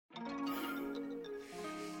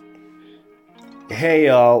Hey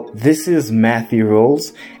y'all, this is Matthew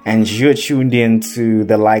Rolls, and you're tuned in to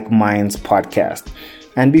the Like Minds podcast.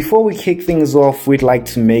 And before we kick things off, we'd like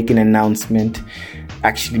to make an announcement,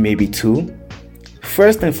 actually maybe two.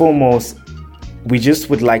 First and foremost, we just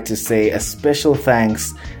would like to say a special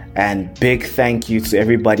thanks and big thank you to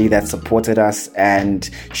everybody that supported us and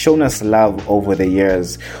shown us love over the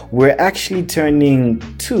years. We're actually turning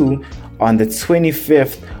 2 on the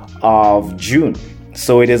 25th of June.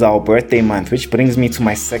 So it is our birthday month, which brings me to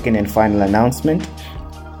my second and final announcement,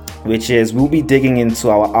 which is we'll be digging into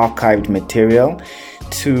our archived material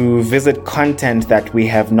to visit content that we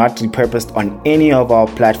have not repurposed on any of our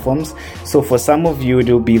platforms. So for some of you, it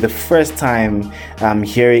will be the first time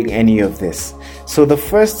hearing any of this. So the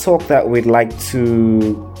first talk that we'd like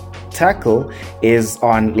to tackle is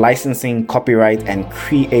on licensing, copyright, and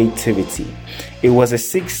creativity. It was a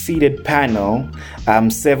 6-seated panel,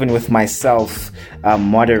 7 with myself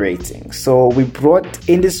moderating. So we brought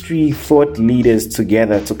industry thought leaders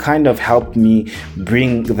together to kind of help me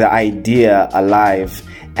bring the idea alive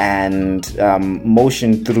and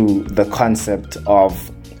motion through the concept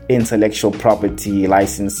of intellectual property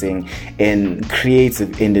licensing in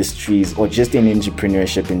creative industries or just in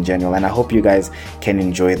entrepreneurship in general. And I hope you guys can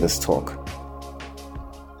enjoy this talk.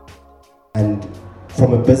 And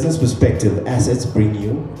from a business perspective, assets bring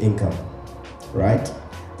you income, right?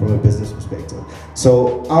 From a business perspective.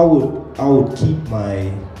 So I would keep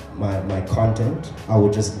my content. I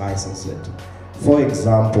would just license it. For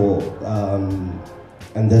example,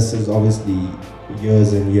 and this is obviously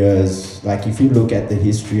years and years, like if you look at the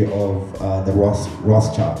history of the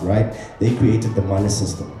Rothschild, right? They created the money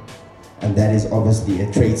system. And that is obviously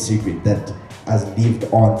a trade secret that has lived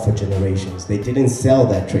on for generations. They didn't sell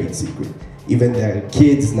that trade secret. Even their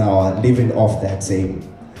kids now are living off that same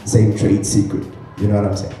trade secret. You know what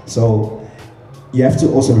I'm saying? So you have to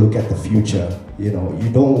also look at the future. You know, you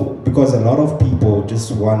don't, because a lot of people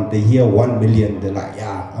they hear 1 million, they're like,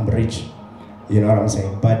 yeah, I'm rich. You know what I'm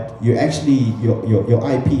saying? But you actually,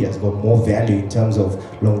 your IP has got more value in terms of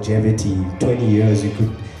longevity. 20 years, you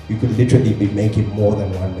could literally be making more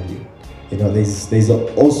than 1 million. You know, there's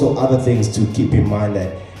also other things to keep in mind,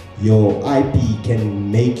 that your IP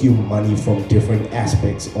can make you money from different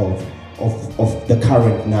aspects of the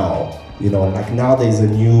current now. You know, like now there's a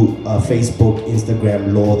new Facebook,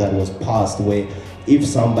 Instagram law that was passed where if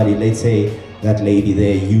somebody, let's say, that lady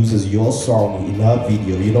there uses your song in her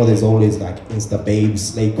video, you know, there's always like Insta babes,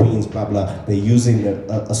 slay queens, blah blah. They're using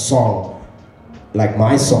a song like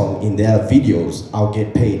my song in their videos. I'll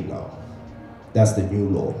get paid now. That's the new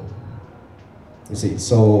law. You see,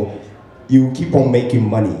 so you keep on making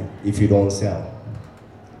money if you don't sell.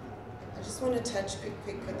 I just want to touch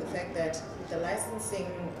quick on the fact that the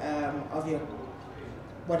licensing of your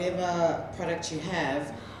whatever product you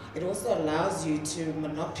have, it also allows you to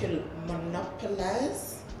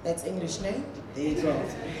monopolize, that's English name, there you go.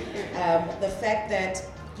 The fact that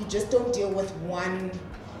you just don't deal with one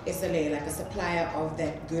SLA, like a supplier of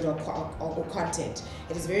that good or content.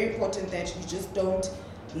 It is very important that you just don't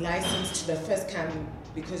license to the first come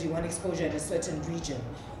because you want exposure in a certain region.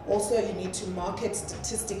 Also, you need to market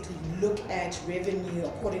statistically, look at revenue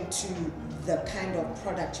according to the kind of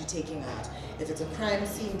product you're taking out. If it's a crime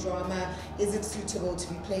scene drama, is it suitable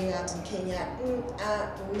to be playing out in Kenya?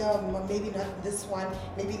 No, maybe not this one.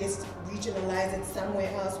 Maybe let's regionalize it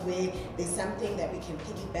somewhere else where there's something that we can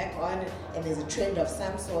piggyback on and there's a trend of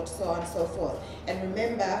some sort, so on and so forth. And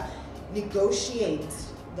remember, negotiate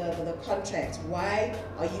the contract. Why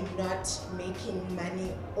are you not making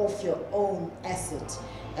money off your own asset?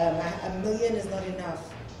 $1 million is not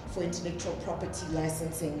enough for intellectual property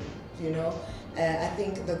licensing, you know. I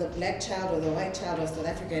think that the black child or the white child of South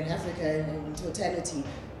Africa and Africa in totality,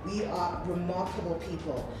 we are remarkable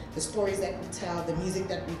people. The stories that we tell, the music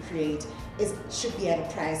that we create should be at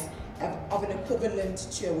a price of an equivalent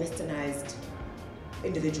to a westernized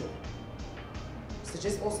individual. So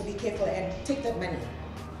just also be careful and take that money.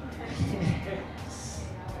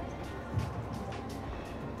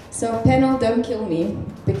 So panel, don't kill me,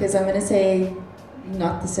 because I'm going to say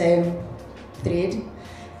not the same thread.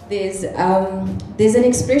 There's an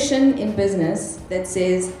expression in business that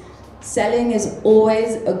says selling is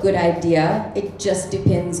always a good idea, it just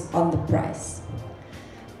depends on the price.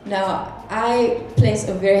 Now, I place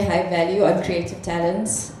a very high value on creative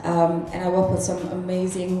talents, and I work with some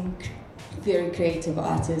amazing, very creative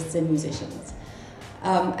artists and musicians.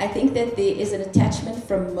 I think that there is an attachment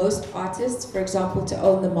from most artists, for example, to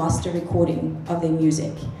own the master recording of their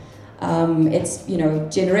music. It's,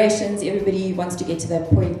 generations, everybody wants to get to that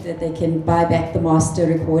point that they can buy back the master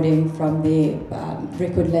recording from the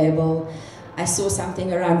record label. I saw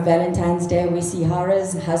something around Valentine's Day where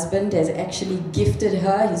Sihara's husband has actually gifted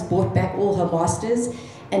her, he's bought back all her masters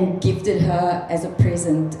and gifted her as a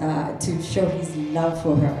present to show his love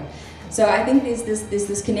for her. So I think there's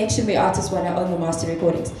this connection where artists want to own the master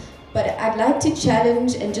recordings. But I'd like to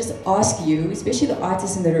challenge and just ask you, especially the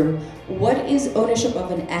artists in the room, what is ownership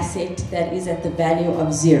of an asset that is at the value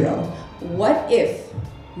of 0? What if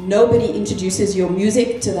nobody introduces your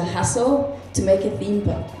music to the hustle to make a theme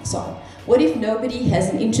song? What if nobody has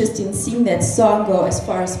an interest in seeing that song go as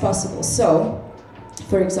far as possible? So,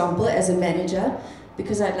 for example, as a manager,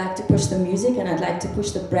 because I'd like to push the music and I'd like to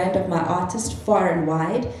push the brand of my artist far and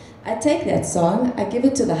wide, I take that song, I give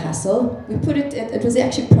it to the hustle. We put it was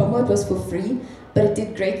actually promo, it was for free, but it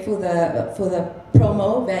did great for the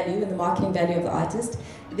promo value and the marketing value of the artist.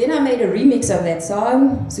 Then I made a remix of that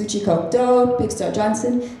song, Suchi Kokdo, Big Star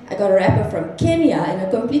Johnson. I got a rapper from Kenya in a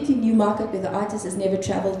completely new market where the artist has never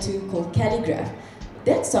traveled to, called Calligraph.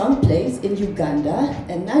 That song plays in Uganda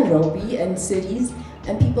and Nairobi and cities,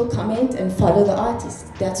 and people comment and follow the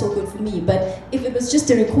artist. That's all good for me. But if it was just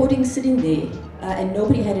a recording sitting there and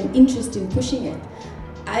nobody had an interest in pushing it,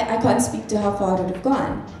 I can't speak to how far it would have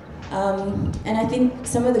gone. And I think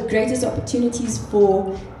some of the greatest opportunities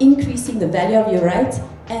for increasing the value of your rights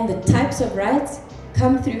and the types of rights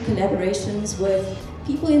come through collaborations with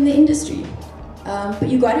people in the industry. But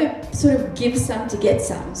you got to sort of give some to get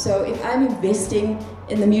some. So if I'm investing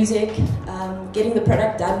in the music, getting the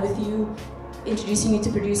product done with you, introducing you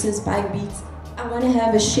to producers, buying beats, I want to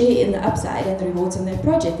have a share in the upside and the rewards on that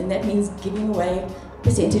project, and that means giving away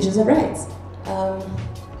percentages of rights.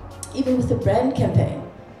 Even with the brand campaign,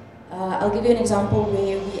 I'll give you an example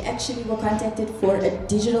where we actually were contacted for a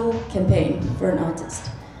digital campaign for an artist,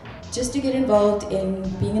 just to get involved in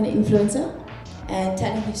being an influencer and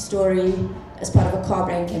telling his story as part of a car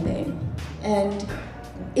brand campaign. And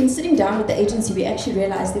in sitting down with the agency, we actually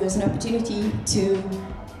realized there was an opportunity to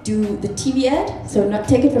do the TV ad, so not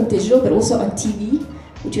take it from digital, but also on TV,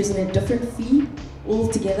 which was in a different fee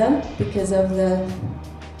altogether because of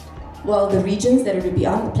the regions that it would be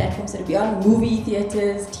on, the platforms that it would be on, movie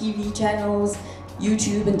theaters, TV channels,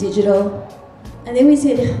 YouTube and digital. And then we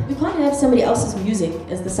said, we can't have somebody else's music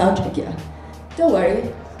as the soundtrack here. Don't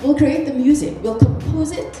worry, we'll create the music, we'll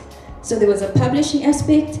compose it. So there was a publishing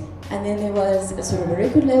aspect, and then there was a sort of a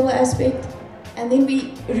record label aspect, and then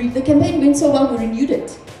the campaign went so well, we renewed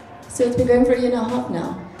it. So it's been going for 1.5 years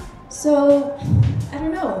now. So, I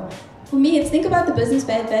don't know. For me, it's think about the business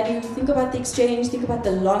value, think about the exchange, think about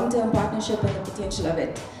the long-term partnership and the potential of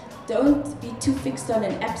it. Don't be too fixed on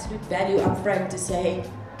an absolute value up front to say,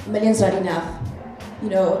 $1 million's not enough. You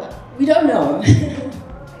know, we don't know.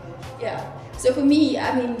 Yeah. So for me,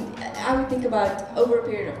 I mean, I would think about over a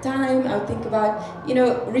period of time, I would think about,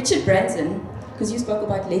 Richard Branson, because you spoke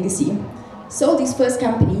about legacy, sold his first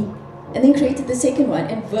company and then created the second one.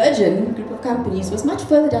 And Virgin group of companies was much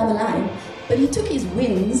further down the line, but he took his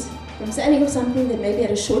wins from selling something that maybe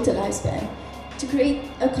had a shorter lifespan to create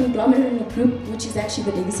a conglomerate in a group which is actually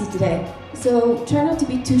the legacy today. So try not to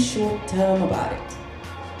be too short term about it.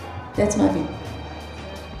 That's my view.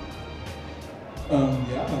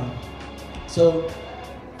 Yeah. So,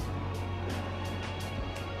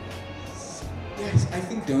 yes, I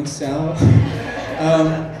think don't sell.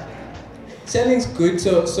 Selling's good.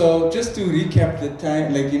 So just to recap the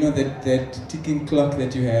time, that ticking clock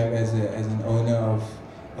that you have as an owner of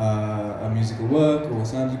a musical work or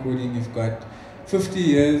sound recording, you've got 50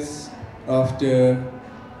 years after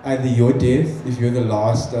either your death, if you're the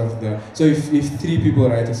last of the. So if 3 people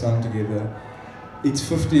write a song together, it's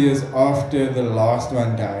 50 years after the last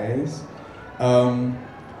one dies.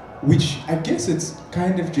 Which I guess it's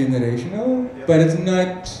kind of generational, but it's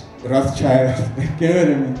not Rothschild, you know what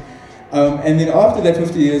I mean? And then after that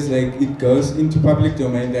 50 years, it goes into public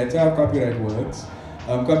domain. That's how copyright works.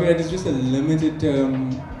 Copyright is just a limited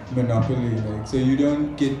monopoly, so you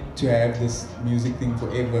don't get to have this music thing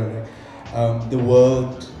forever. The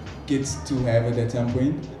world gets to have it at some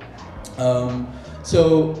point.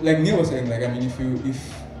 So like Neil was saying,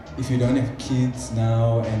 if you don't have kids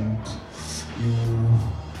now and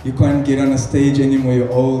you can't get on a stage anymore,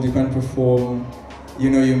 you're old, you can't perform,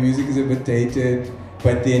 your music is a bit dated,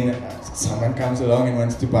 but then someone comes along and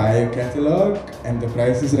wants to buy your catalog and the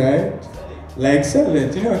price is right, sell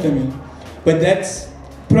it, you know what I mean? But that's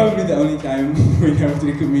probably the only time we have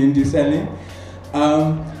to recommend you selling.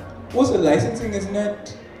 Also, licensing is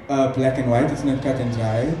not black and white, it's not cut and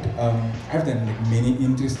dried. I've done many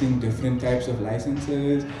interesting different types of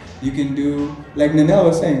licenses. You can do, like Nanelle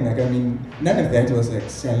was saying, none of that was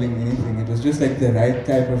selling anything. It was just the right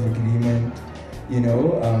type of agreement,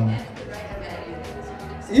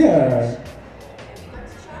 Yeah.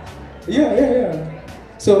 Yeah.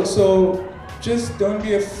 So just don't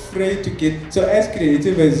be afraid to get. So as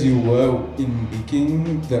creative as you were in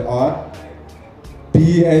making the art,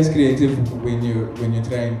 be as creative when you're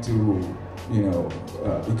trying to,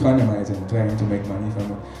 economize and trying to make money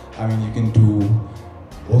from it. I mean, you can do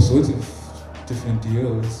all sorts of different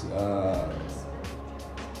deals. The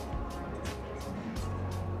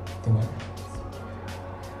what?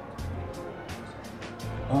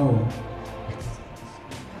 Oh.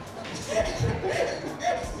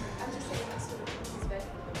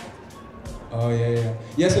 Oh yeah.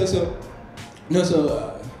 So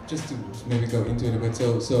just to maybe go into it a bit.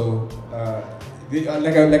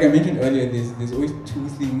 Like I mentioned earlier, there's always two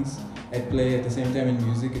things at play at the same time in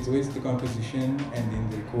music. It's always the composition and then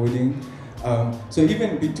the recording. So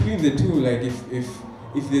even between the two, like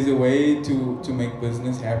if there's a way to make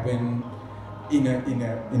business happen in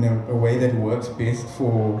a way that works best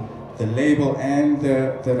for the label and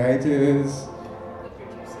the writers.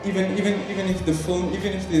 Even if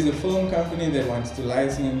there's a film company that wants to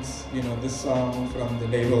license, this song from the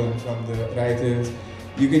label and from the writers,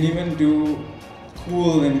 you can even do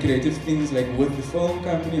cool and creative things like with the film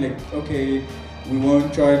company, like, okay, we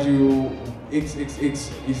won't charge you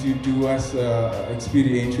XXX if you do us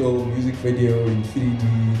experiential music video in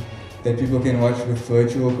 3D that people can watch with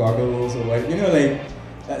virtual goggles or what,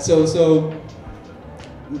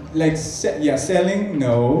 selling,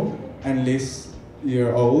 no, unless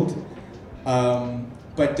you're old,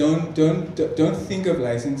 but don't think of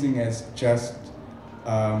licensing as just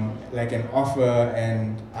like an offer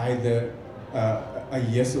and either a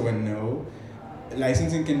yes or a no.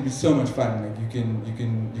 Licensing can be so much fun. Like you can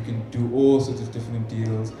do all sorts of different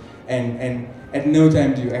deals, and at no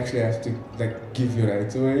time do you actually have to like give your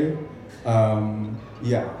rights away.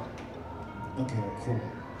 Yeah. Okay, cool.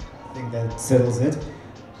 I think that settles it.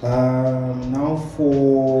 Now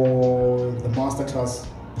for the masterclass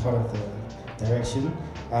part of the direction,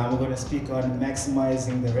 we're going to speak on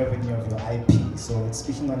maximizing the revenue of your IP. So it's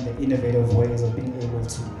speaking on the innovative ways of being able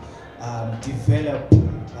to develop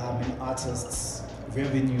an artist's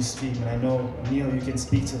revenue stream. And I know, Neil, you can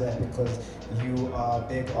speak to that because you are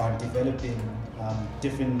big on developing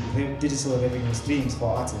different digital revenue streams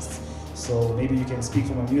for artists. So maybe you can speak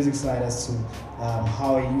from a music side as to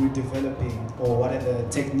how are you developing, or what are the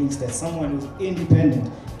techniques that someone who's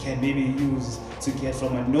independent can maybe use to get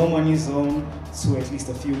from a no money zone to at least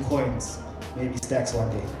a few coins, maybe stacks one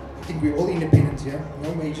day. I think we're all independent here,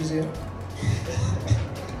 no majors here.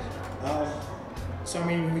 So I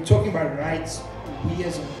mean, when we're talking about rights, we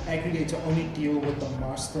as an aggregator only deal with the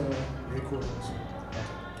master recordings.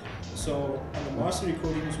 So on the master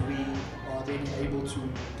recordings, we are then able to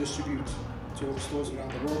distribute to all the stores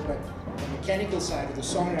around the world, but the mechanical side, or the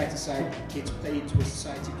songwriter side, gets paid to a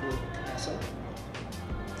society called CASA.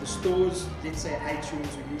 The stores, let's say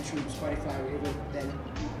iTunes or YouTube, Spotify,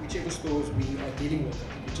 whichever stores we are dealing with,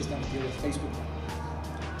 we just don't deal with Facebook.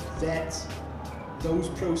 Those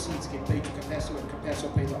proceeds get paid to Capasso, and Capasso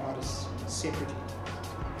pay the artists separately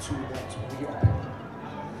to what we are paying.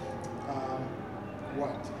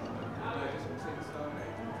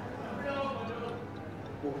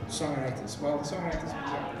 Songwriters. Well, the songwriters,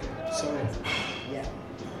 yeah. So, yeah.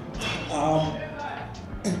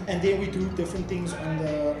 And then we do different things on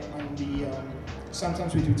the.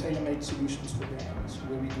 Sometimes we do tailor-made solutions for brands,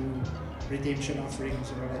 where we do redemption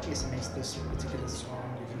offerings. Like SMS this particular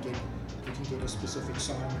song, you can get a specific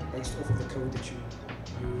song based off of the code that you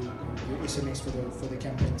SMS for the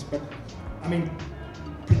campaigns. But I mean,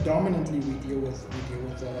 predominantly we deal with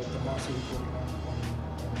the master recording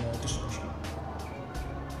on distribution.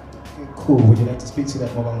 Cool. Would you like to speak to that,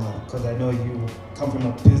 Mobanga? Because I know you come from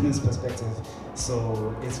a business perspective,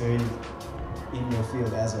 so it's very in your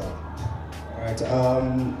field as well. All right.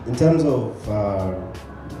 In terms of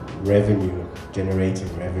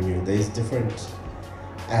generating revenue, there's different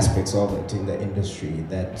aspects of it in the industry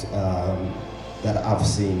that I've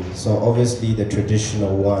seen. So obviously the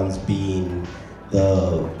traditional ones being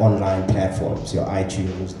the online platforms, your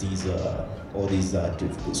iTunes, Deezer, all these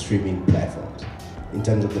streaming platforms in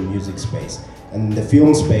terms of the music space. And the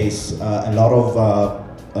film space, a lot of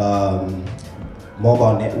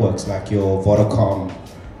mobile networks like your Vodacom,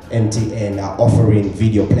 MTN are offering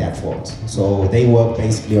video platforms. So they work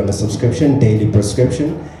basically on a subscription, daily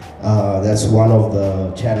prescription. That's one of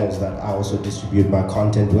the channels that I also distribute my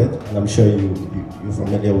content with, and I'm sure you're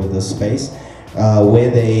familiar with this space, where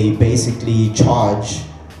they basically charge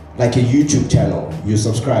like a YouTube channel. You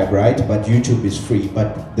subscribe, right? But YouTube is free.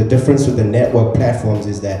 But the difference with the network platforms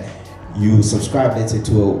is that you subscribe, let's say,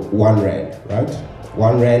 to a 1 rand, right?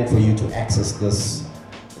 1 rand for you to access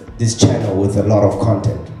this channel with a lot of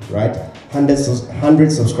content. right?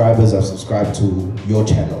 100 subscribers have subscribed to your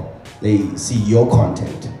channel. They see your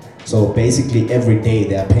content. So basically every day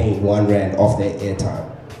they're paying 1 rand off their airtime,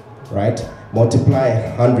 right? Multiply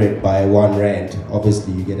 100 by 1 rand,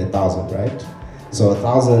 obviously you get 1,000, right? So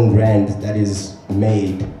 1,000 rand that is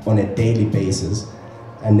made on a daily basis,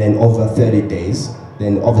 and then over 30 days,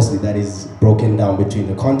 then obviously that is broken down between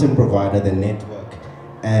the content provider, the network,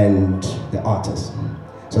 and the artist.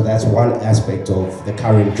 So that's one aspect of the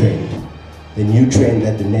current trend. The new trend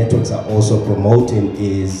that the networks are also promoting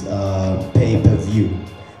is pay-per-view.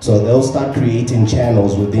 So they'll start creating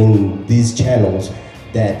channels within these channels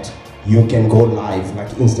that you can go live, like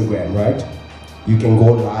Instagram, right? You can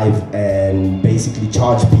go live and basically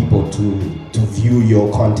charge people to view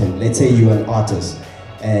your content. Let's say you're an artist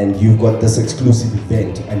and you've got this exclusive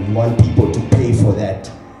event and you want people to pay for that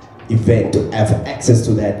event, to have access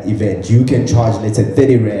to that event. You can charge, let's say,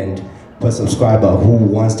 30 rand per subscriber who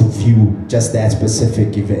wants to view just that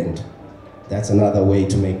specific event. That's another way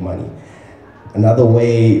to make money. Another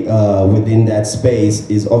way within that space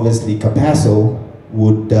is obviously Capasso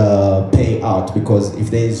would pay out, because if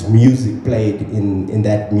there's music played in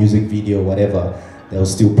that music video, whatever, they'll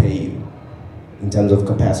still pay you in terms of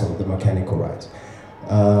Capasso, the mechanical rights.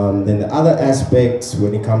 Then the other aspects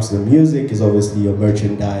when it comes to the music is obviously your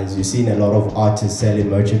merchandise. You've seen a lot of artists selling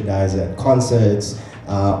merchandise at concerts.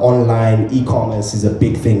 Online e-commerce is a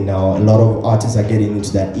big thing now. A lot of artists are getting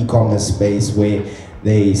into that e-commerce space where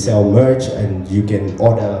they sell merch and you can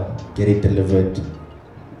order, get it delivered.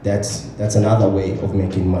 That's another way of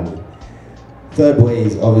making money. Third way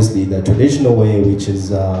is obviously the traditional way, which is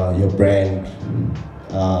your brand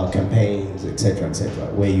campaigns, etc.,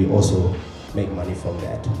 where you also make money from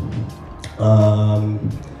that.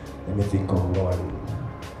 Let me think of one.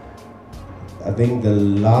 I think the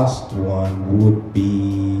last one would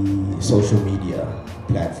be social media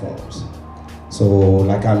platforms. So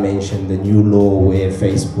like I mentioned, the new law where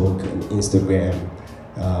Facebook and Instagram,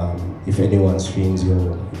 if anyone streams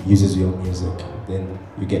uses your music, then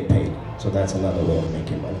you get paid. So that's another way of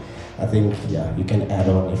making money. I think, yeah, you can add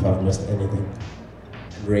on if I've missed anything.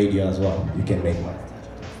 Radio as well, you can make money.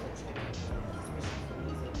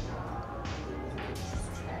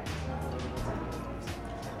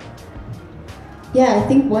 Yeah, I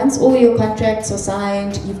think once all your contracts are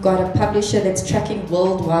signed, you've got a publisher that's tracking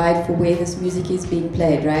worldwide for where this music is being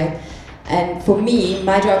played, right? And for me,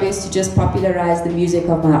 my job is to just popularize the music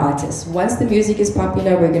of my artists. Once the music is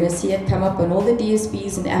popular, we're going to see it come up on all the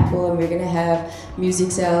DSPs and Apple, and we're going to have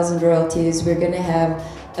music sales and royalties. We're going to have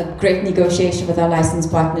a great negotiation with our license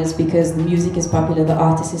partners because the music is popular, the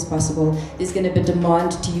artist is possible. There's going to be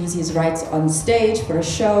demand to use his rights on stage for a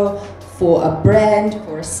show, for a brand,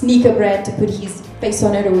 for a sneaker brand to put his face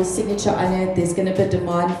on it or his signature on it. There's going to be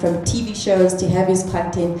demand from TV shows to have his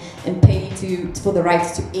content and pay for the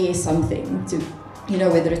rights to air something, to, you know,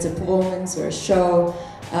 whether it's a performance or a show.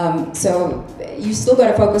 So you still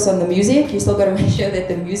got to focus on the music. You still got to make sure that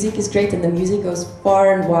the music is great and the music goes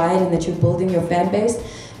far and wide and that you're building your fan base,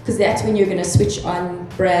 because that's when you're going to switch on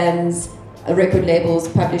brands, record labels,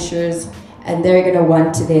 publishers, and they're going to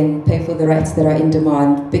want to then pay for the rights that are in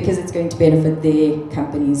demand because it's going to benefit their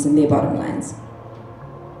companies and their bottom lines.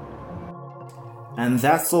 And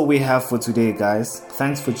that's all we have for today, guys.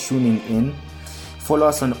 Thanks for tuning in. Follow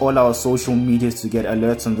us on all our social medias to get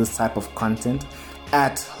alerts on this type of content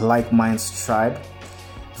at Like Minds Tribe.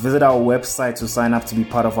 Visit our website to sign up to be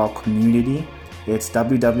part of our community. It's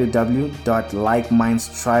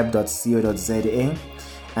www.likemindstribe.co.za.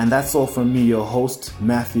 And that's all from me, your host,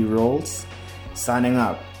 Matthew Rolls, signing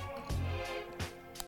up.